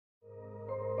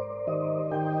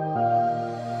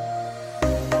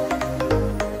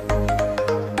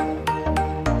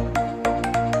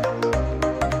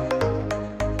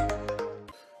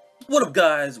What up,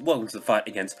 guys? Welcome to the fight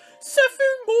against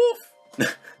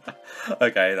Spherimorph!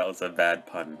 Okay, that was a bad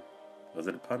pun. Was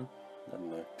it a pun? I don't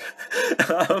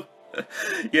know.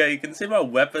 Yeah, you can see my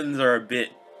weapons are a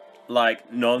bit,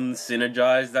 like,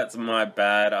 non-synergized. That's my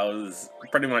bad. I was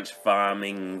pretty much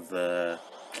farming the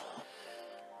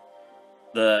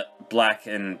black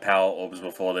and power orbs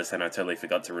before this, and I totally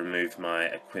forgot to remove my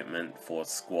equipment for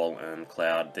Squall and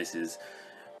Cloud. This is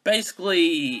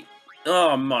basically...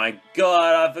 Oh my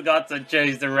god, I forgot to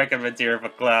change the record material for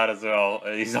Cloud as well.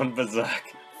 He's on Berserk.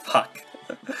 Fuck.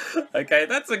 Okay,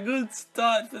 that's a good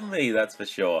start for me, that's for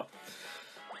sure.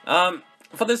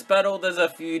 For this battle, there's a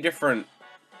few different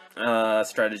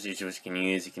strategies which you can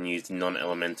use. You can use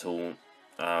non-elemental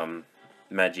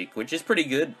magic, which is pretty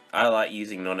good. I like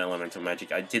using non-elemental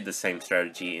magic. I did the same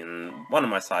strategy in one of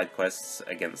my side quests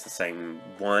against the same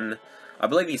one. I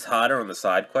believe he's harder on the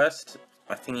side quest.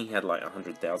 I think he had like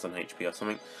 100,000 HP or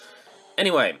something.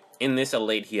 Anyway, in this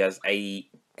elite he has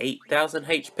 8,000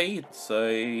 HP, so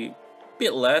a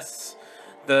bit less.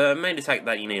 The main attack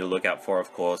that you need to look out for,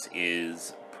 of course,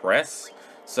 is press.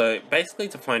 So basically,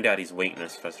 to find out his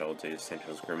weakness, first I'll do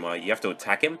Sentinel's Grimoire. You have to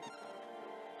attack him,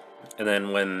 and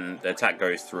then when the attack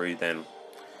goes through, then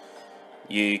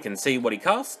you can see what he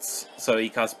casts. So he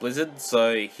casts Blizzard,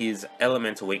 so his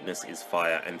elemental weakness is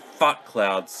fire, and fuck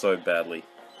Cloud so badly.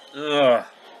 Ugh.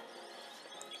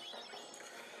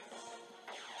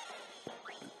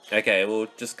 Okay, we'll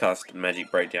just cast Magic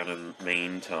Breakdown in the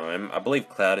meantime. I believe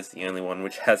Cloud is the only one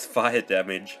which has fire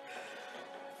damage.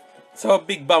 So a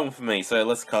big bum for me, so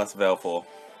let's cast Valfor.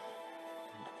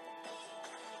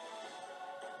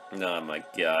 Oh my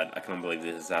god, I can't believe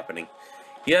this is happening.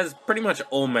 He has pretty much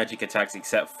all magic attacks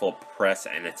except for Press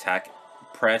and Attack.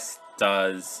 Press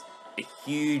does a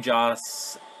huge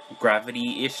ass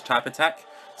gravity-ish type attack.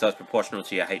 So it's proportional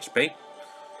to your HP,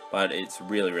 but it's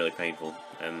really, really painful.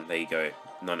 And there you go,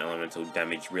 non-elemental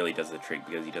damage really does the trick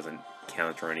because he doesn't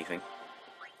counter anything.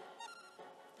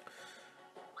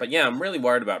 But yeah, I'm really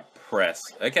worried about Press.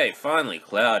 Okay, finally,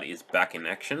 Cloud is back in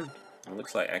action. It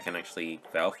looks like I can actually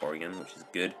Valfor again, which is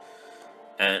good.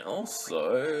 And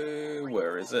also,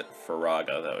 where is it?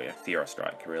 Faraga, there we go, Thera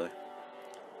Strike, really.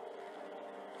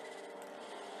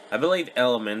 I believe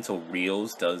Elemental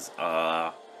Reels does,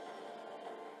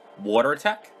 water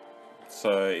attack,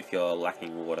 so if you're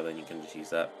lacking water then you can just use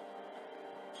that.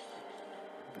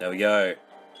 There we go.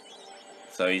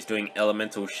 So he's doing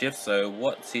elemental shift, so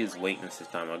what's his weakness this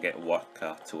time? I'll get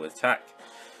Waka to attack,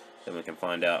 then we can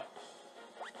find out.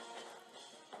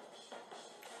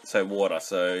 So water,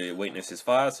 so weakness is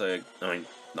fire, so, I mean,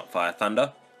 not fire,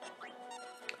 thunder.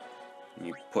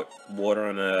 You put water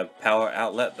on a power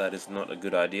outlet, that is not a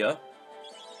good idea.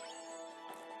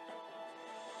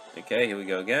 Okay, here we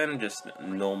go again, just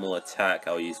normal attack.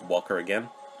 I'll use Walker again.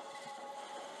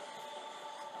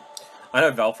 I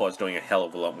know Valfor is doing a hell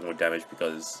of a lot more damage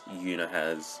because Yuna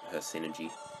has her synergy.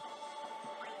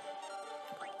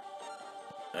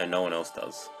 And no one else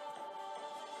does.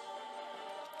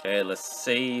 Okay, let's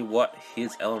see what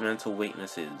his elemental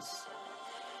weakness is.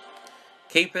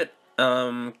 Keep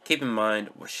in mind,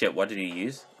 oh shit, what did he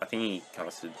use? I think he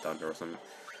casted Thunder or something.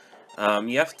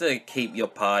 You have to keep your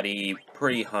party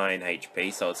pretty high in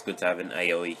HP, so it's good to have an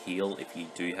AoE heal if you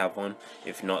do have one.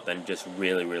 If not, then just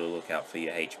really, really look out for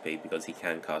your HP, because he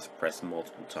can cast Press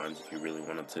multiple times if you really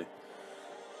wanted to.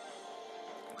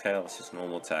 Okay, let's just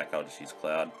normal attack, I'll just use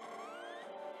Cloud.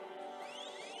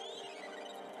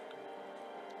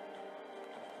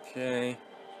 Okay.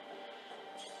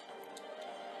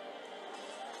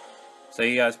 So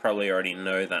you guys probably already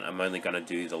know that I'm only going to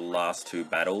do the last two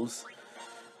battles,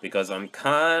 because I'm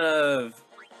kind of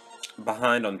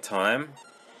behind on time,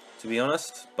 to be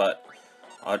honest, but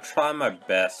I'll try my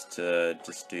best to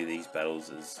just do these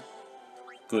battles as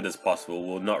good as possible.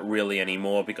 Well, not really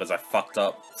anymore, because I fucked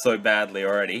up so badly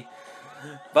already,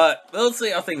 but we'll see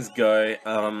how things go.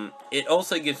 It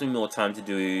also gives me more time to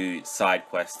do side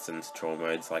quests and tutorial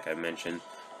modes, like I mentioned,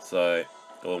 or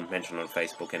mentioned on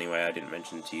Facebook anyway. I didn't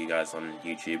mention to you guys on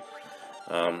YouTube.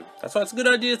 That's why it's a good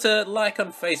idea to like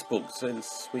on Facebook,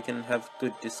 since we can have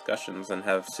good discussions and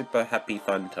have super happy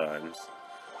fun times.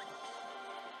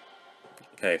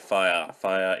 Okay, fire.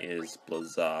 Fire is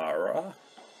Blazzaga,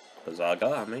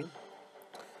 I mean.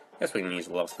 Guess we can use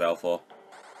Lost Valfor.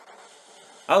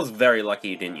 I was very lucky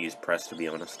you didn't use Press, to be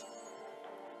honest.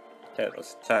 Okay,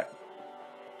 let's attack.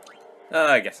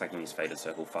 I guess I can use Faded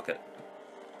Circle, fuck it.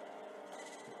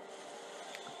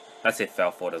 That's if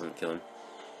Valfor doesn't kill him.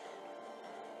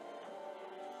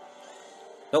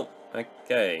 Nope,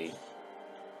 okay.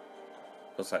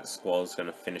 Looks like the Squall's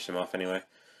gonna finish him off anyway.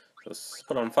 Let's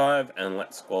put on 5 and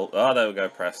let's Squall. Oh, there we go,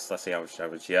 press. Let's see how much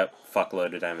damage. Yep,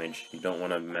 fuckload of damage. You don't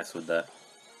want to mess with that.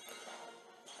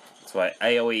 That's why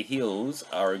AoE heals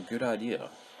are a good idea.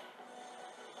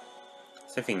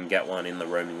 See if we can get one in the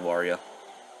Roaming Warrior.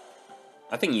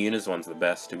 I think Yuna's one's the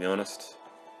best, to be honest.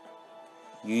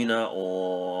 Yuna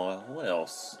or... what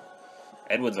else?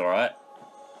 Edward's alright.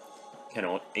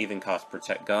 Can even cast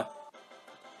Protect Gar.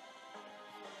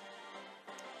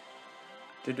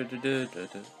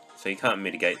 So you can't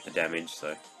mitigate the damage,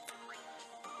 so...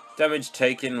 damage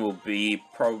taken will be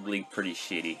probably pretty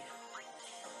shitty.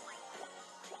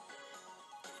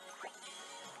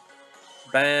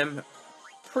 Bam.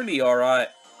 Pretty alright.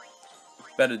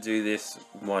 Better do this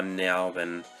one now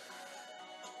than...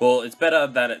 well, it's better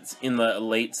that it's in the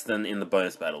elites than in the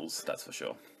bonus battles, that's for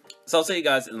sure. So I'll see you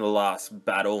guys in the last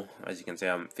battle. As you can see,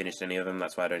 I haven't finished any of them.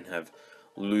 That's why I don't have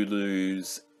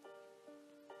Lulu's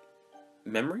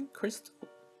Memory Crystal?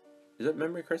 Is it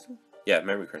Memory Crystal? Yeah,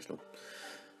 Memory Crystal.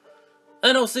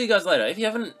 And I'll see you guys later. If you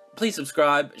haven't, please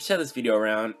subscribe, share this video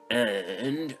around,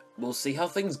 and we'll see how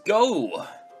things go.